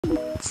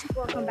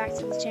Welcome back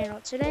to the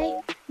channel. Today,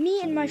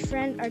 me and my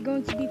friend are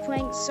going to be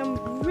playing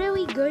some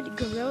really good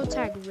Gorilla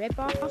Tag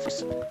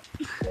rip-offs.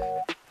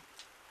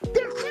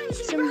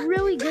 Some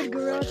really good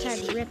Gorilla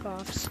Tag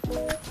rip-offs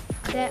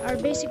that are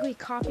basically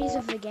copies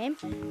of the game.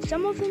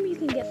 Some of them you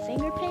can get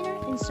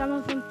fingerpainter, and some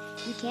of them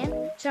you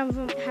can't. Some of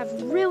them have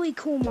really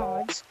cool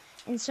mods,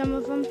 and some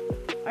of them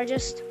are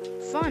just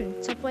fun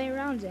to play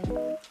around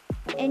in.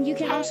 And you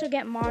can also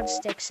get mod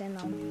sticks in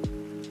them.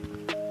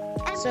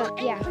 So,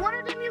 yeah. One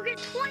of them you get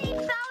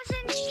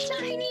 20,000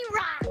 shiny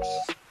rocks.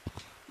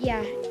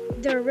 Yeah,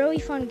 they're really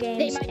fun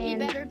games. They might be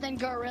better than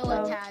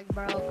Gorilla Tag,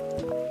 bro.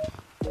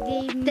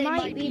 They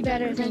might be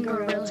better than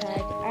Gorilla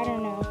Tag. I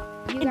don't know.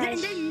 You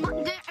guys...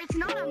 It's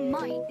not a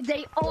might.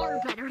 They are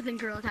better than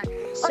Gorilla Tag.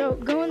 So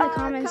go in the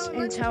comments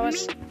and tell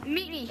us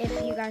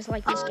if you guys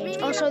like these games.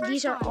 Also,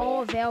 these are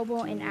all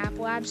available in App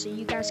Lab, so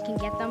you guys can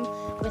get them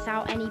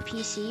without any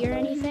PC or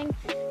anything.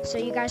 So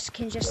you guys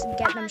can just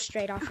get them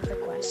straight off of the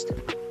quest.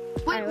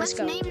 Wait, right, let's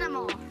go. Name them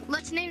all.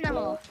 Let's name them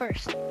all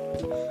first.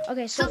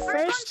 Okay, so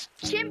first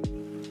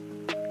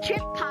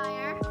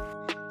Chimpire.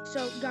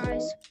 So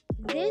guys,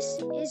 this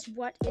is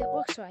what it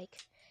looks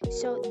like.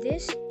 So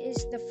this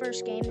is the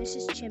first game. This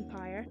is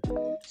Chimpire.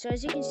 So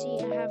as you can see,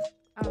 I have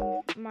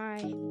my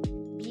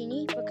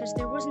beanie because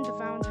there wasn't a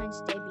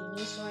Valentine's Day beanie,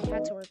 so I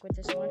had to work with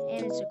this one,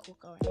 and it's a cool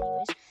color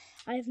anyways.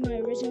 I have my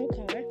original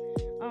color.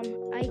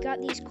 I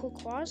got these cool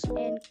claws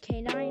and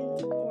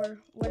K9, or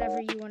whatever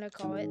you want to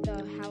call it,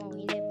 the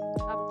Halloween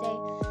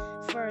update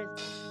for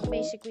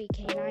basically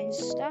K9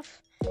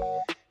 stuff.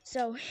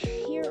 So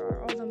here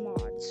are all the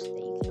mods that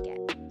you can get.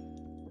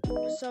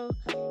 So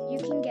you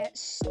can get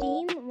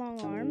Steam long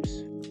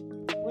arms,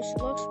 which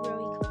looks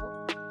really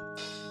cool.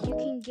 You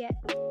can get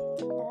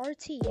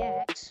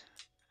RTX,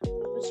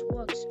 which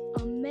looks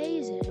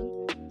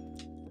amazing.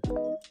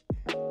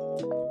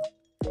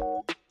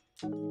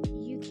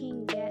 You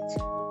can get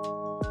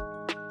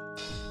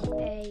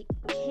a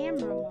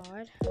camera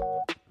mod.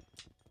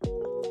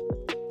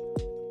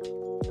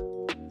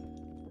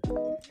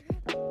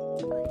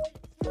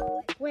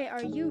 Wait,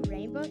 are you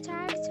rainbow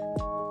tagged?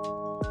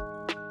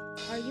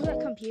 Are you at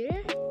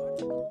computer?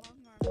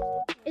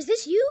 Is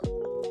this you?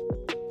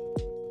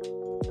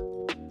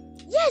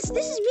 Yes,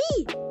 this is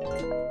me!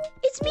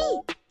 It's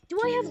me! Do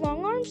I have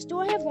long arms? Do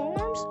I have long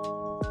arms?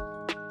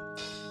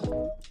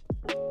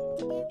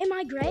 Am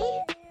I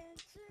gray?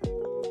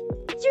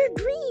 You're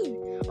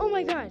green! Oh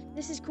my god,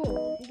 this is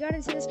cool. We got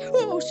into this.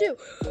 Oh shoot!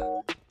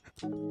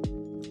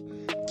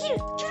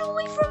 Get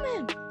away from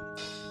him!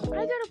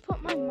 I gotta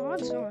put my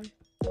mods on.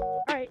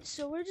 Alright,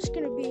 so we're just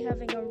gonna be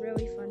having a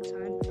really fun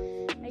time,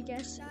 I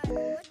guess.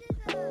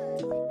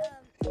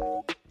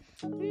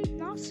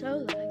 Not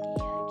so laggy,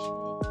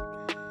 actually.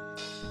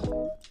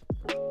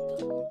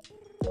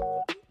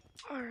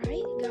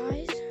 Alright,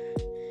 guys.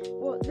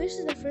 Well, this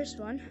is the first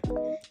one.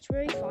 It's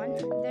really fun.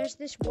 There's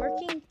this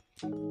working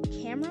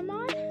camera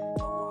mod,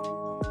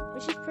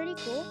 which is pretty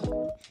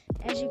cool.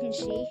 As you can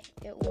see,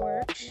 it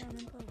works.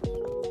 Hey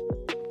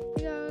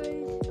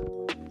guys.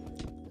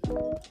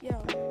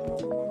 Yeah.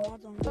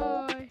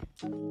 Hi.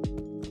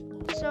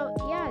 So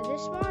yeah,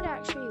 this mod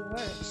actually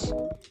works.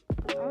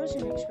 I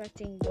wasn't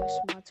expecting this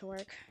mod to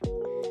work.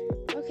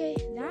 Okay,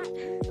 that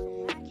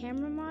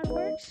camera mod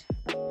works.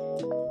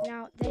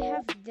 Now they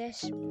have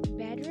this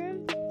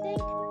bedroom thing,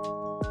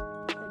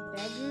 the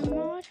bedroom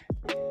mod,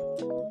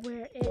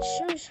 where it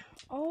shows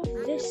all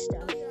of this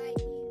stuff.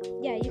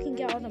 Yeah, you can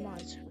get all the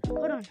mods.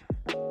 Hold on.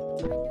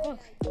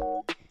 Look.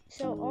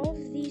 So all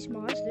of these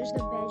mods, there's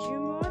the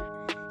bedroom mod,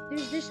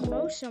 there's this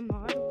Mosa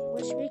mod,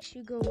 which makes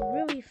you go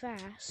really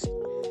fast.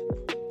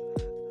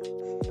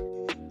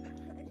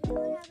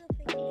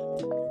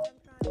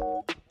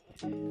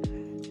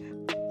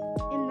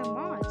 In the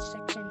mods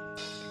section,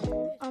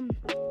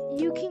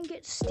 you can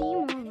get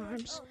Steam long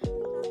arms.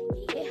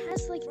 It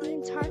has like the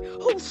entire.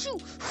 Oh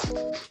shoot!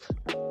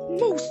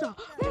 Mosa!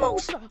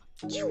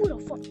 You would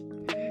have fun.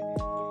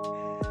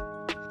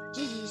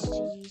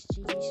 GG's.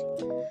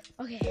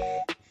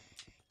 Okay.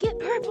 Get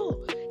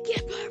purple!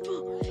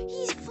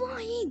 He's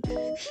flying!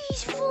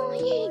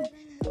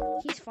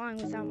 He's flying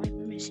without my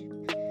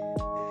permission.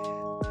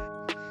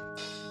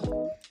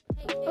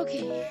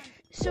 Okay,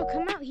 so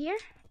come out here.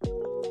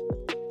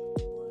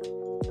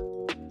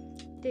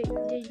 Did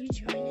you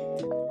join?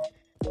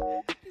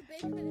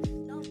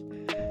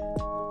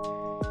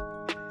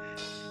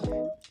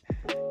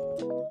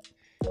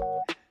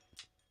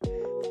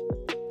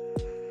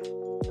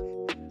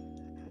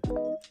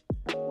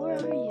 Where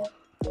are you?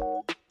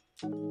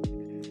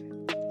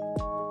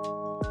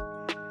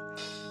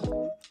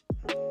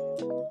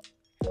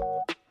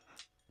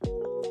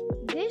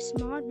 This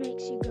mod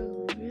makes you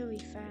go really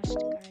fast,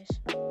 guys.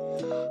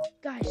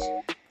 Guys,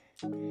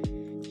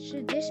 so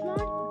this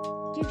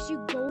mod gives you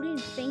golden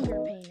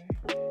fingerpainter.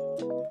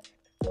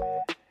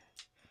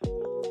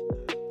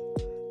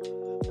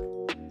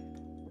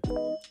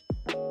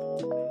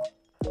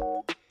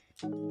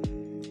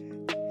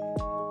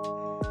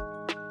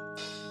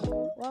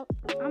 Well,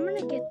 I'm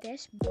gonna get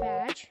this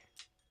badge,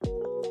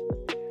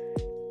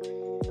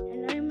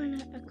 and I'm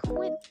gonna equip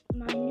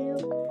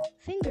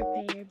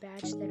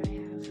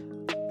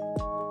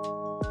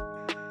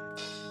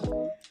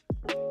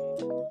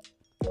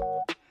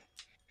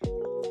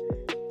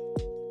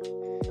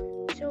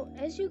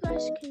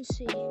guys can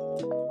see,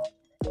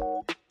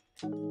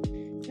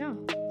 no,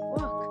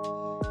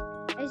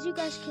 look, as you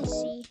guys can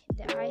see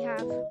that I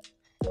have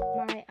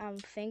my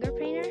finger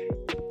painter,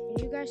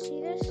 and you guys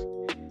see this,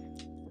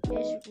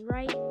 is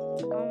right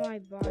on my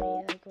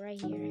body, like right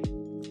here,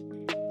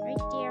 right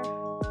there.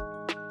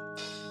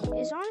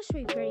 It's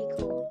honestly pretty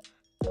cool.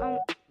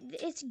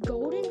 It's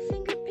golden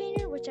finger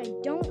painter, which I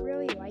don't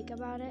really like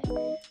about it.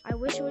 I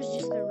wish it was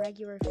just the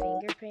regular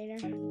finger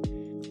painter,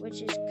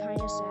 which is kind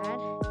of sad.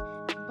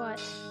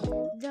 But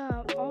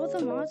all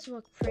the mods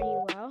look pretty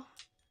well.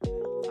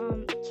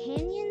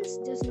 Canyons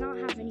does not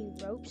have any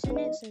ropes in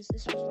it since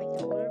this was like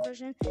the older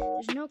version.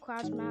 There's no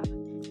clouds map.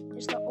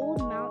 There's the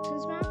old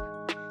mountains map.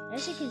 And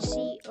as you can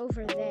see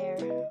over there,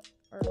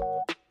 or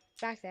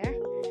back there,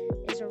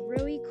 is a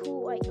really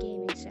cool like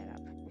gaming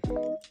setup.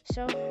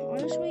 So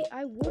honestly,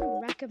 I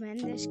would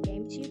recommend this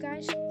game to you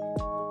guys.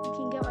 You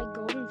can get like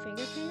golden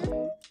finger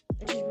painter,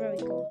 which is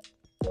really cool.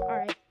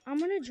 Alright, I'm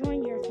gonna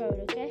join your code,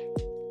 okay?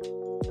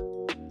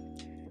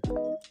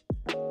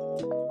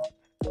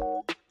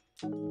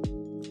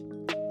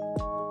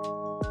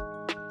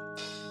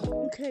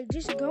 Okay,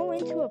 just go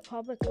into a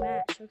public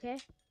match, okay?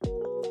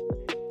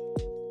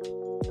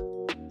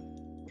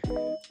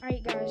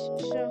 Alright guys,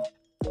 so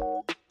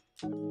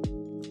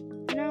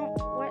now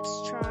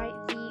let's try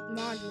the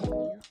mod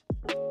menu.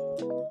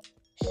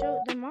 So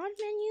the mod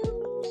menu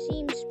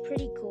seems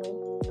pretty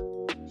cool.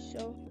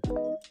 So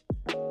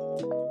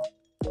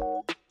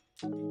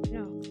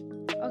no.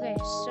 Okay,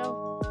 so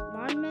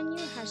mod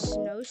menu has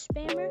snow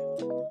spammer,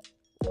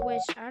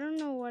 which I don't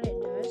know what it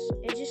does.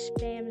 It just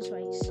spams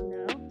like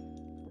snow.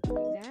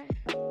 Like that.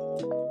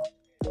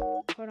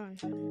 Hold on.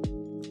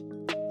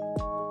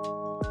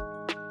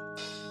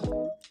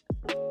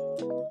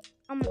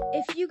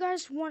 If you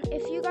guys want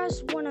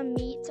to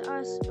meet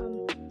us,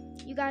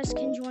 you guys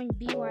can join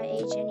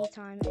BYH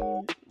anytime,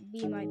 and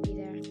B might be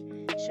there.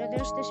 So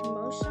there's this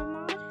Mosa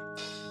mod.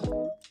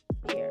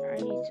 Here,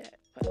 I need to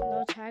put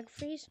no tag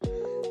freeze.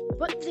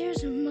 But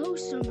there's a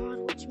Mosa mod,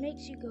 which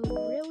makes you go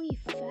really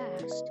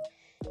fast.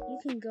 You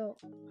can go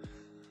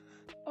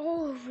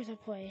all over the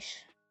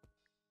place.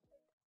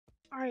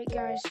 Alright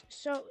guys,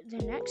 so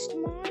the next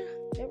mod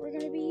that we're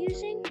going to be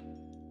using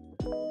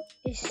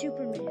is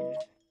Superman.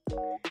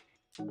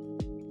 You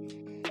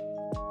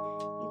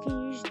can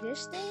use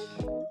this thing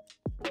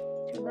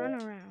to run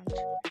around.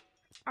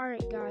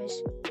 Alright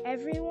guys,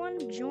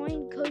 everyone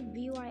join code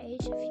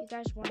BYH if you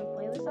guys want to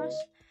play with us.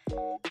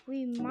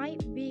 We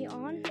might be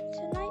on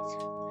tonight.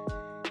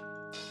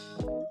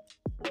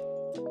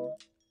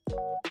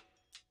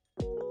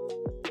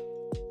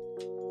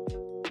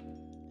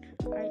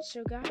 Alright,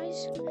 so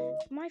guys,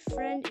 my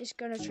friend is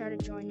gonna try to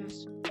join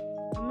us.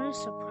 I'm gonna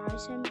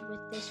surprise him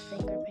with this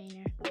finger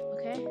painter,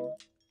 okay?